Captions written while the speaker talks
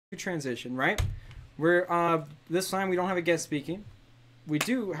transition, right? We're this time we don't have a guest speaking. We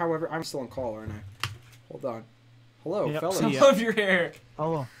do, however, I'm still on call, aren't I? Hold on. Hello, fellas. I love your hair.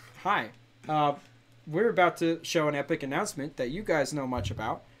 Hello. Hi. We're about to show an epic announcement that you guys know much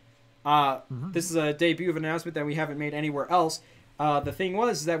about. This is a debut of an announcement that we haven't made anywhere else. The thing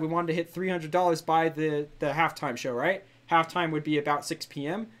was that we wanted to hit $300 by the halftime show, right? Halftime would be about 6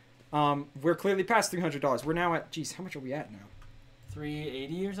 p.m. We're clearly past $300. We're now at, geez, how much are we at now?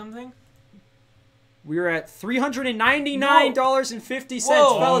 380 or something? We're at $399.50,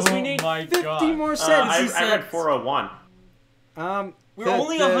 fellas. We need 50 more cents. I read 401. We're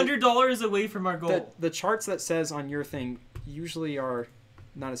only $100 away from our goal. The charts that says on your thing usually are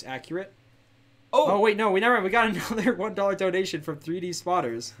not as accurate. Oh wait, no, we got another $1 donation from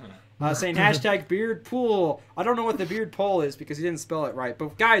 3Dspoders. Saying hashtag beard pool. I don't know what the beard poll is because he didn't spell it right.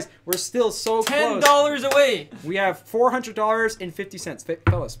 But guys, we're still so close. $10 away. We have $400.50.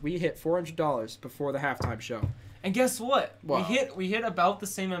 Fellas, we hit $400 before the halftime show. And guess what? What? We hit about the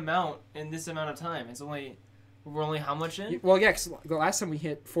same amount in this amount of time. We're only how much in? Well, yeah, 'cause the last time we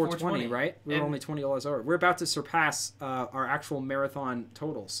hit 420, 420, right? We were only $20 over. We're about to surpass our actual marathon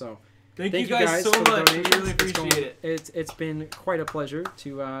total. So Thank you guys so much. We really appreciate it. It's been quite a pleasure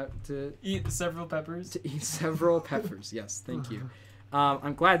to eat several peppers. To eat several peppers. Yes, thank you.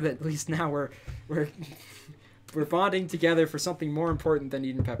 I'm glad that at least now we're bonding together for something more important than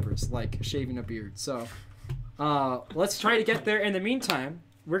eating peppers, like shaving a beard. So let's try to get there. In the meantime,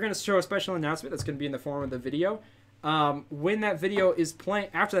 we're going to show a special announcement that's going to be in the form of the video. When that video is playing,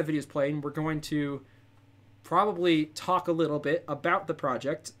 after that video is playing, we're going to probably talk a little bit about the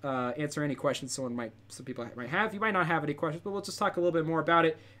project, answer any questions some people might have. You might not have any questions, but we'll just talk a little bit more about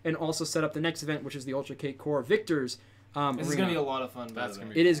it, and also set up the next event, which is the Ultra Cakecore Victors. This is going to be a lot of fun.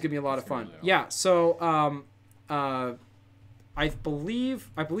 It is going to be a lot of fun. Yeah. So I believe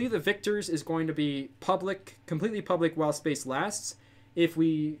the Victors is going to be public, completely public while space lasts. If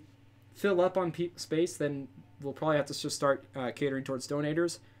we fill up on space, then we'll probably have to just start catering towards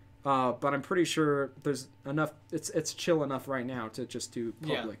donators. But I'm pretty sure there's enough. It's chill enough right now to just do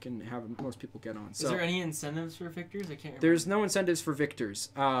public and have most people get on. So, is there any incentives for Victors? I can't remember. There's no incentives for Victors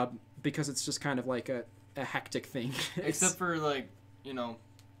because it's just kind of like a hectic thing. Except for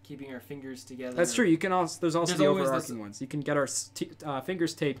keeping our fingers together. That's true. You can also there's the overarching ones. You can get our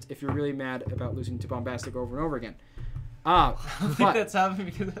fingers taped if you're really mad about losing to Bombastic over and over again. I think that's happening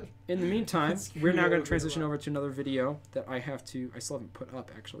because in the meantime, we're now going to transition over to another video that I still haven't put up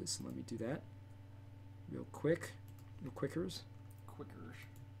actually, so let me do that real quickers.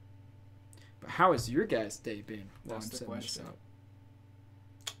 But how has your guys' day been while I'm setting this up?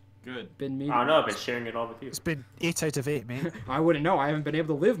 Good. Been me. I don't know, I've been sharing it all with you. It's been 8 out of 8, mate. I wouldn't know. I haven't been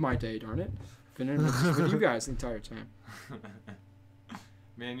able to live my day, darn it. Been in with you guys the entire time.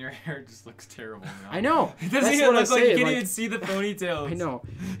 Man, your hair just looks terrible now. I know. It doesn't even look like you can't even see the ponytails. I know.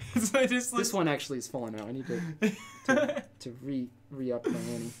 So it just looks... This one actually is falling out. I need to re-up my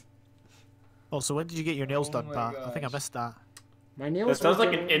money. Oh, so when did you get your nails done, Pat? I think I missed that. My nails. That sounds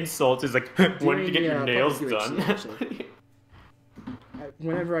like an insult. It's like, when did you get your nails done?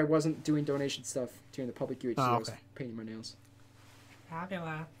 Whenever I wasn't doing donation stuff during the public UHC, I was okay. painting my nails.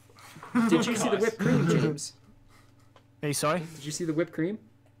 Fabulous. Did you see the whipped cream, James? Hey, sorry? Did you see the whipped cream?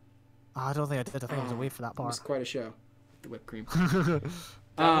 I don't think I did. I think I was away for that part. It was quite a show. The whipped cream.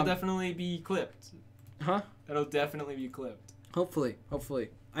 That'll definitely be clipped. Huh? That'll definitely be clipped. Hopefully.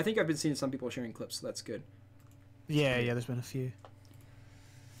 I think I've been seeing some people sharing clips, so that's good. Yeah, there's been a few.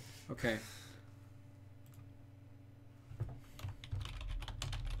 Okay.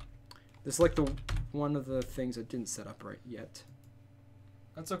 This is like one of the things I didn't set up right yet.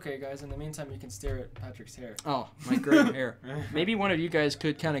 That's okay, guys. In the meantime, you can stare at Patrick's hair. Oh, my great hair. Maybe one of you guys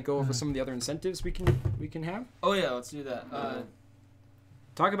could kind of go over some of the other incentives we can have. Oh yeah, let's do that.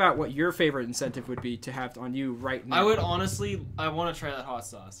 Talk about what your favorite incentive would be to have on you right now. I would honestly, I want to try that hot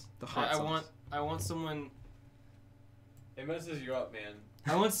sauce. The hot sauce. I want someone. It messes you up, man.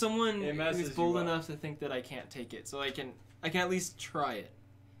 I want someone who's bold enough to think that I can't take it, so I can at least try it.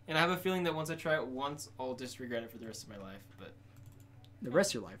 And I have a feeling that once I try it once, I'll just regret it for the rest of my life. But the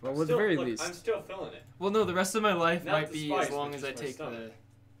rest of your life, well, at the very least. I'm still feeling it. Well, no, the rest of my life Not might the be spice, as long but as I just my take stomach. the.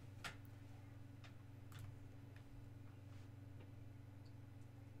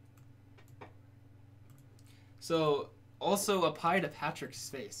 So, also a pie to Patrick's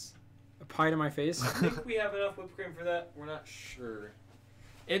face. A pie to my face? I think we have enough whipped cream for that. We're not sure.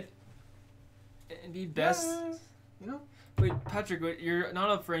 It'd be best, you know. Wait, Patrick, you're not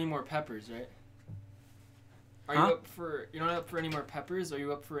up for any more peppers, right? Are you up for? You're not up for any more peppers? Are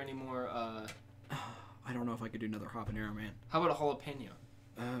you up for any more? I don't know if I could do another habanero, man. How about a jalapeno?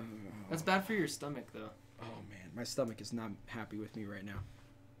 That's bad for your stomach, though. Oh man, my stomach is not happy with me right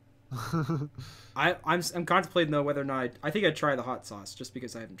now. I'm contemplating though whether or not I think I'd try the hot sauce just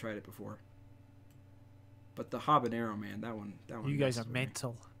because I haven't tried it before. But the habanero, man, that one. You guys are messes with me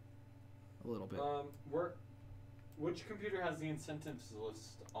mental. a little bit. Which computer has the incentives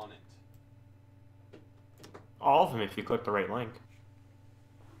list on it? All of them if you click the right link.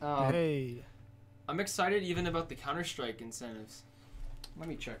 Hey. I'm excited even about the Counter-Strike incentives. Let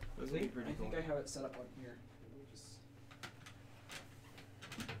me check. Those would be pretty cool. I think I have it set up on here. Let me just...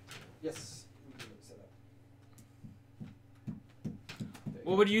 Yes, we have it set up.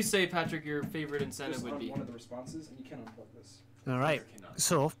 What would you say, Patrick, your favorite incentive Just would on be? one of the responses, and you can unplug this. All right.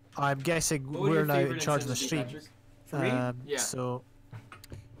 So I'm guessing What would we're your now in favorite charge of the incentive stream. be, Patrick? For me? Yeah. So,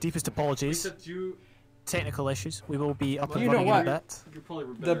 deepest apologies. Except you. Technical issues. We will be up and You know running in a what? bit. You're probably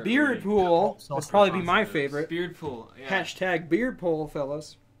The better at beard reading. pool would probably be my favorite. Beard pool. Yeah. Hashtag beard pool,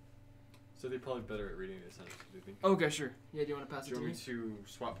 fellas. So they're probably better at reading the incentives, do you think? Okay, sure. Yeah, do you want to pass Do it you to want me? me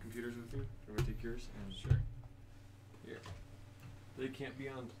to swap computers with you? Do you want me to take yours? And Sure. Here. They can't be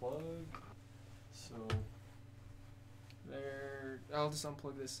unplugged. So. There. I'll just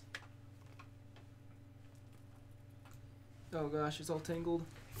unplug this. Oh gosh, it's all tangled.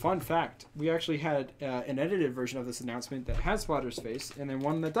 Fun fact, we actually had an edited version of this announcement that has Spotter's face, and then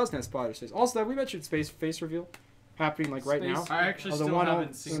one that doesn't have Spotter's face. Also, have we mentioned face reveal happening like right now? I actually Oh, the still one haven't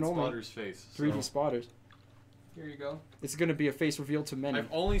on- seen only Spotter's face. 3D so. Spotters. Here you go. It's going to be a face reveal to many. I've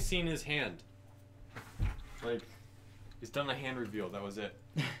only seen his hand. Like, he's done a hand reveal. That was it.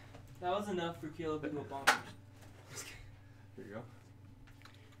 That was enough for Caleb to go bonkers. Here you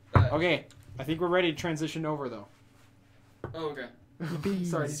go. Okay, I think we're ready to transition over though. Oh, okay.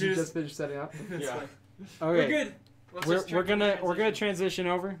 Sorry, did you Serious- just finish setting up? Yeah. We're Okay, good. Let's we're just try to gonna transition. transition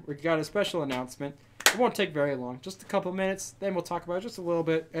over. We got a special announcement. It won't take very long, just a couple minutes. Then we'll talk about it just a little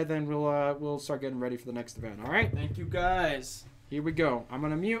bit, and then we'll start getting ready for the next event. All right, Thank you guys. here we go. I'm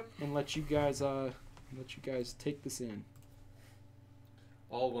gonna mute and let you guys take this in.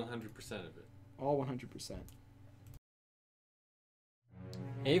 All 100% of it. All 100%.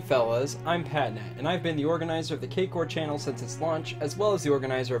 Hey fellas, I'm Patnet, and I've been the organizer of the Cakecore channel since its launch, as well as the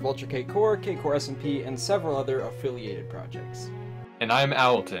organizer of Ultra Cakecore, Cakecore SMP, and several other affiliated projects. And I'm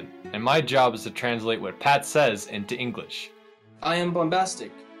Owlton, and my job is to translate what Pat says into English. I am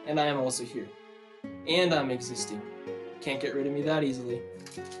bombastic, and I am also here. And I'm existing. Can't get rid of me that easily.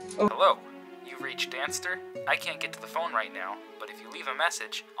 Hello, you've reached Danster. I can't get to the phone right now, but if you leave a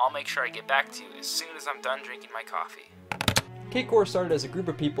message, I'll make sure I get back to you as soon as I'm done drinking my coffee. Cakecore started as a group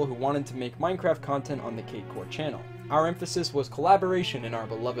of people who wanted to make Minecraft content on the Cakecore channel. Our emphasis was collaboration in our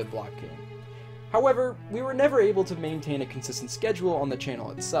beloved block game. However, we were never able to maintain a consistent schedule on the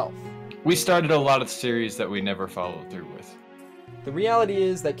channel itself. We started a lot of series that we never followed through with. The reality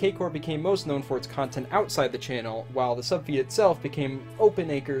is that Cakecore became most known for its content outside the channel, while the subfeed itself became open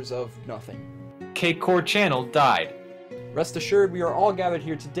acres of nothing. Cakecore channel died. Rest assured, we are all gathered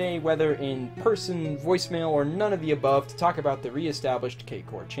here today, whether in person, voicemail, or none of the above, to talk about the re-established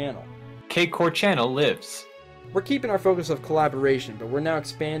Cakecore channel. Cakecore channel lives. We're keeping our focus of collaboration, but we're now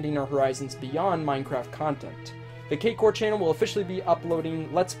expanding our horizons beyond Minecraft content. The Cakecore channel will officially be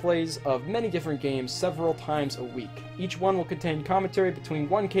uploading Let's Plays of many different games several times a week. Each one will contain commentary between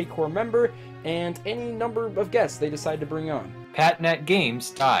one Cakecore member and any number of guests they decide to bring on. Patnet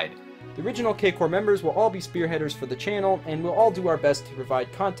Games died. The original Cakecore members will all be spearheaders for the channel, and we'll all do our best to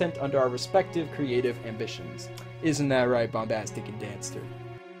provide content under our respective creative ambitions. Isn't that right, Bombastic and Danster?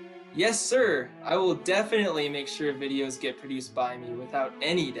 Yes, sir. I will definitely make sure videos get produced by me without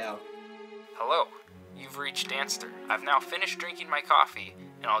any doubt. Hello, you've reached Danster. I've now finished drinking my coffee,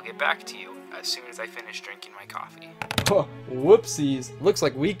 and I'll get back to you as soon as I finish drinking my coffee. Oh, whoopsies. Looks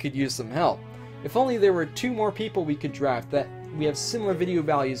like we could use some help. If only there were 2 more people we could draft that we have similar video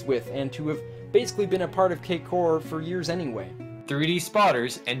values with, and who have basically been a part of Cakecore for years anyway.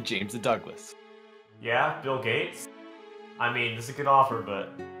 3Dspoders and James the Douglas. Yeah, Bill Gates? I mean, this is a good offer,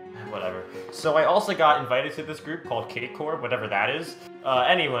 but whatever. So I also got invited to this group called Cakecore, whatever that is.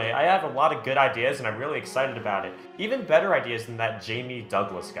 Anyway, I have a lot of good ideas and I'm really excited about it. Even better ideas than that Jamie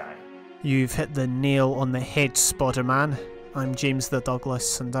Douglas guy. You've hit the nail on the head, Spotter Man. I'm James the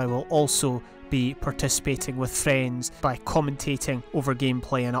Douglas, and I will also be participating with friends by commentating over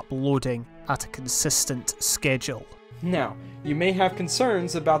gameplay and uploading at a consistent schedule. Now, you may have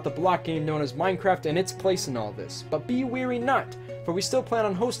concerns about the block game known as Minecraft and its place in all this, but be weary not, for we still plan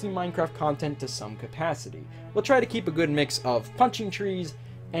on hosting Minecraft content to some capacity. We'll try to keep a good mix of punching trees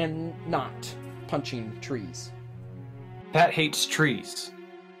and not punching trees. Pat hates trees.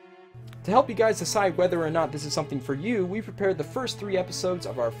 To help you guys decide whether or not this is something for you, we prepared the first 3 episodes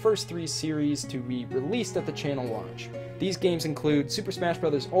of our first 3 series to be released at the channel launch. These games include Super Smash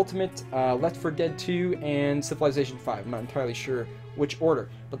Bros. Ultimate, Left 4 Dead 2, and Civilization 5. I'm not entirely sure which order,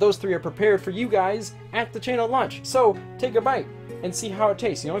 but those 3 are prepared for you guys at the channel launch. So take a bite and see how it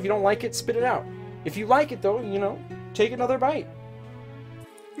tastes. You know, if you don't like it, spit it out. If you like it though, you know, take another bite.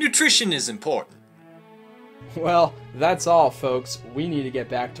 Nutrition is important. Well, that's all, folks. We need to get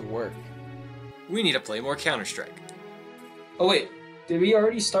back to work. We need to play more Counter-Strike. Oh wait, did we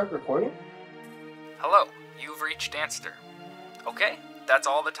already start recording? Hello, you've reached Danster. Okay, that's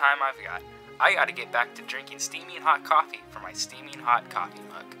all the time I've got. I gotta get back to drinking steaming hot coffee from my steaming hot coffee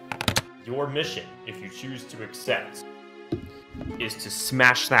mug. Your mission, if you choose to accept, is to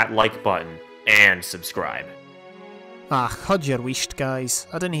smash that like button and subscribe. Ah, had your wished, guys.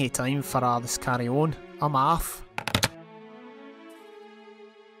 I didn't have time for all this carry on. I'm off.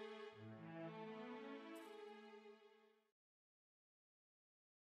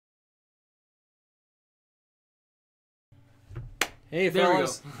 Hey, There we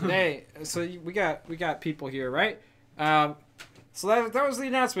fellas. Hey, so we got people here, right? So that was the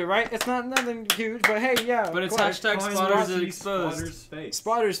announcement, right? It's not nothing huge, but hey, yeah. But it's go ahead. hashtag spotters exposed.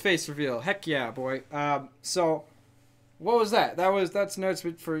 Spotter's face reveal. Heck yeah, boy. So what was that? That's an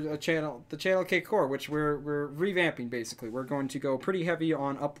announcement for the channel Cakecore, which we're revamping basically. We're going to go pretty heavy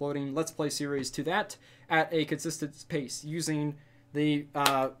on uploading Let's Play series to that at a consistent pace, using the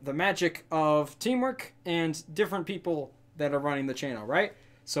magic of teamwork and different people that are running the channel, right?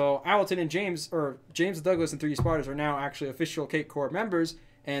 So Alton and James Douglas and 3Dspoders are now actually official Cakecore members,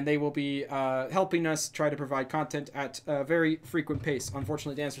 and they will be helping us try to provide content at a very frequent pace.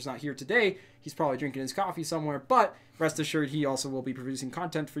 Unfortunately, Dancer's not here today. He's probably drinking his coffee somewhere, but rest assured he also will be producing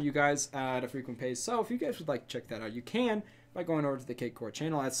content for you guys at a frequent pace. So if you guys would like to check that out, you can by going over to the Cakecore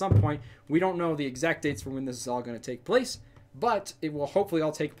channel at some point. We don't know the exact dates for when this is all going to take place, but it will hopefully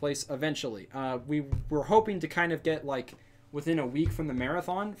all take place eventually. We're hoping to kind of get like within a week from the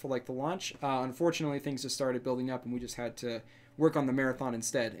marathon for like the launch. Unfortunately, things just started building up and we just had to work on the marathon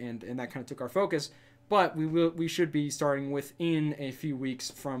instead, and that kind of took our focus. But we should be starting within a few weeks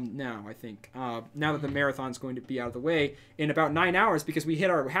from now, I think. Now that the marathon's going to be out of the way in about 9 hours, because we hit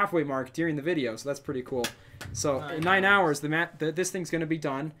our halfway mark during the video, so that's pretty cool. So in 9 hours, this thing's going to be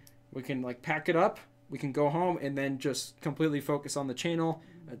done. We can like pack it up, we can go home, and then just completely focus on the channel,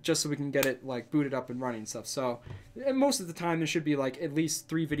 just so we can get it like booted up and running and stuff. So and most of the time there should be like at least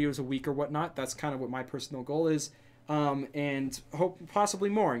 3 videos a week or whatnot. That's kind of what my personal goal is. And hope possibly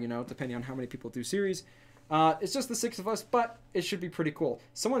more, you know, depending on how many people do series. It's just the 6 of us, but it should be pretty cool.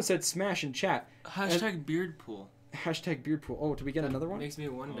 Someone said smash in chat. Hashtag beard pool. Hashtag beard pool. Oh, did we get another one? Makes me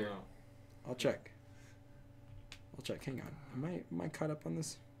wonder. I'll check. Hang on. Am I caught up on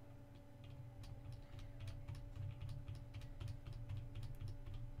this?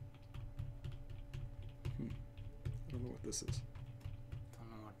 I don't know what this is.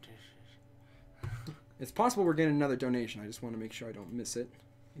 It's possible we're getting another donation. I just want to make sure I don't miss it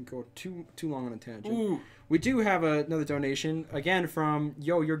and go too long on a tangent. Ooh. We do have another donation, again from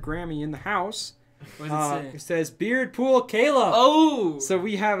your Grammy in the house. What does it say? It says Beard Pool Kayla. Oh! So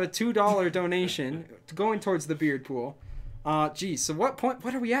we have a $2 donation going towards the Beard Pool. Geez, so what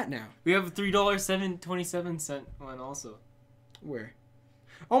are we at now? We have a $3.27 one also. Where?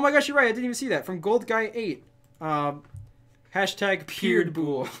 Oh my gosh, you're right. I didn't even see that. From Gold Guy 8. Hashtag Beard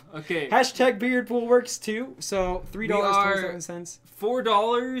Pool. Okay. Hashtag Beard Pool works too. So $3.27.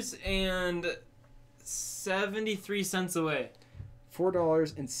 $4.73 away.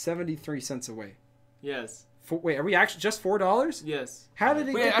 $4.73 away. Yes. Wait, are we actually just $4? Yes. How did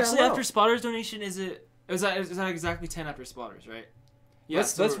it Wait, get actually, that low? after Spotters donation, is that exactly 10 after Spotters, right? Yeah.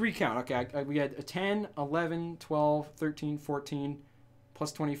 Let's recount. Okay, we had a 10, 11, 12, 13, 14,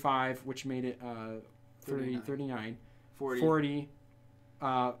 plus 25, which made it 39. 40,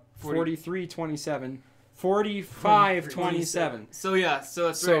 43, 27, 45, 27. So yeah, so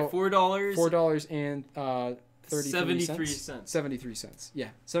it's right. $4. $4 and 73 cents. 73 cents. Yeah,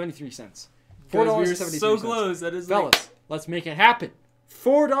 73 cents. $4.73. So close. That is fellas. Like... Let's make it happen.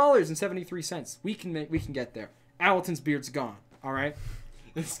 $4.73. We can get there. Alton's beard's gone. All right.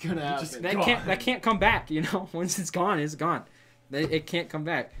 It's gonna happen. That can't come back. You know, once it's gone, it's gone. It can't come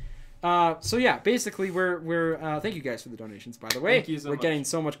back. So yeah, basically we're thank you guys for the donations, by the way. Thank you so much. We're getting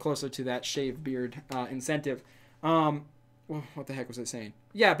so much closer to that shave beard incentive. What the heck was I saying?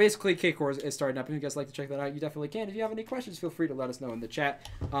 Yeah, basically Cakecore is starting up. If you guys like to check that out, you definitely can. If you have any questions, feel free to let us know in the chat.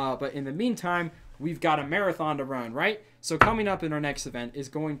 But in the meantime, we've got a marathon to run, right? So coming up in our next event is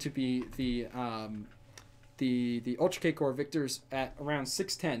going to be the the Ultra Cakecore victors at around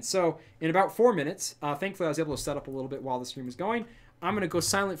 6:10. So in about 4 minutes, thankfully I was able to set up a little bit while the stream was going. I'm gonna go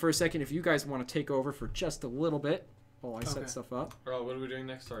silent for a second if you guys want to take over for just a little bit while I set stuff up. Bro, what are we doing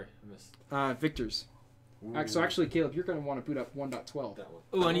next? Sorry, I missed. Victors. So actually, Caleb, you're gonna want to boot up 1.12.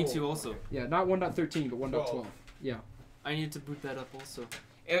 Oh, I need to also. Yeah, not 1.13, but 1.12. Yeah. I need to boot that up also.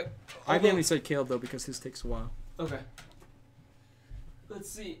 I mainly said Caleb though because his takes a while. Okay. Let's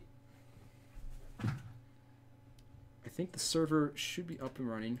see. I think the server should be up and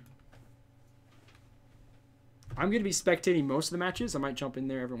running. I'm going to be spectating most of the matches. I might jump in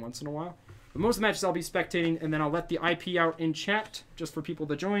there every once in a while. But most of the matches I'll be spectating, and then I'll let the IP out in chat just for people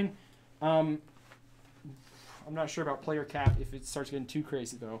to join. I'm not sure about player cap if it starts getting too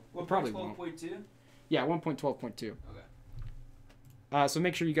crazy, though. What, probably 12.2? Yeah, 1.12.2. Okay. So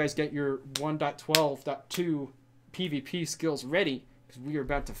make sure you guys get your 1.12.2 PvP skills ready, because we are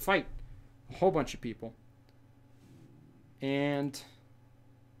about to fight a whole bunch of people. And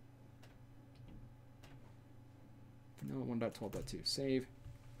vanilla 1.12.2 save.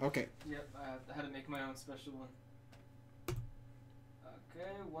 Okay. Yep, I had to make my own special one. Okay,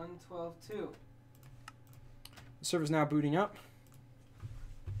 1.12.2. The server's now booting up.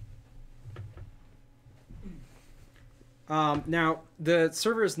 Now the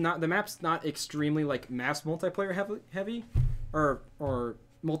server is not, the map's not extremely like mass multiplayer heavy or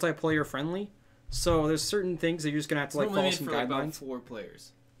multiplayer friendly. So there's certain things that you're just gonna have to like follow some guidelines. About 4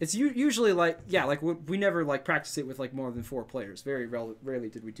 players. It's usually like, yeah, like we never like practice it with like more than 4 players. Very rarely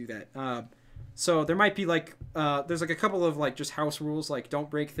did we do that. So there might be like there's like a couple of like just house rules, like don't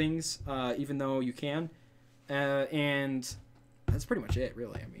break things even though you can, and that's pretty much it,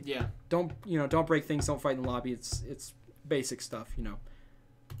 really. I mean, yeah, don't break things, don't fight in the lobby. It's basic stuff, you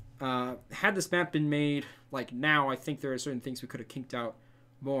know. Had this map been made like now, I think there are certain things we could have kinked out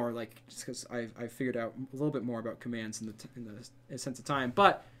more, like just because I figured out a little bit more about commands in the sense of time.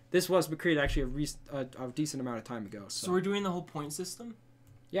 But this was created actually a decent amount of time ago. So we're doing the whole point system?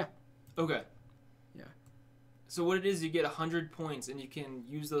 Yeah. Okay. Yeah. So what it is, you get 100 points, and you can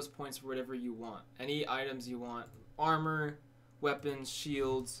use those points for whatever you want. Any items you want. Armor, weapons,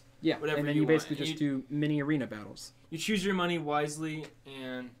 shields, yeah, whatever and then you basically just do mini arena battles. You choose your money wisely,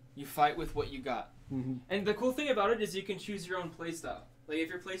 and you fight with what you got. Mm-hmm. And the cool thing about it is you can choose your own playstyle. Like, if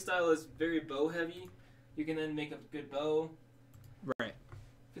your playstyle is very bow heavy, you can then make a good bow. Right.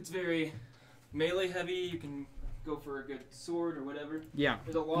 If it's very melee heavy, you can go for a good sword or whatever. Yeah.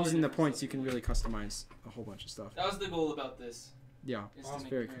 Using the points, you can really customize a whole bunch of stuff. That was the goal about this. Yeah. It's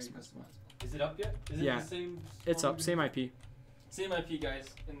very customizable. Is it up yet? Is it the same? It's up. Same IP. Same IP, guys,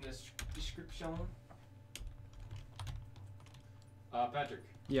 in the description. Patrick.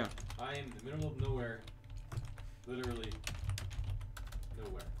 Yeah. I am in the middle of nowhere. Literally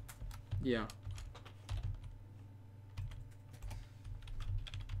nowhere. Yeah.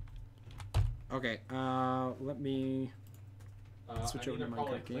 Okay, let me switch over to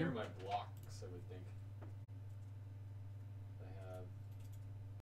my game. My blocks, I would think.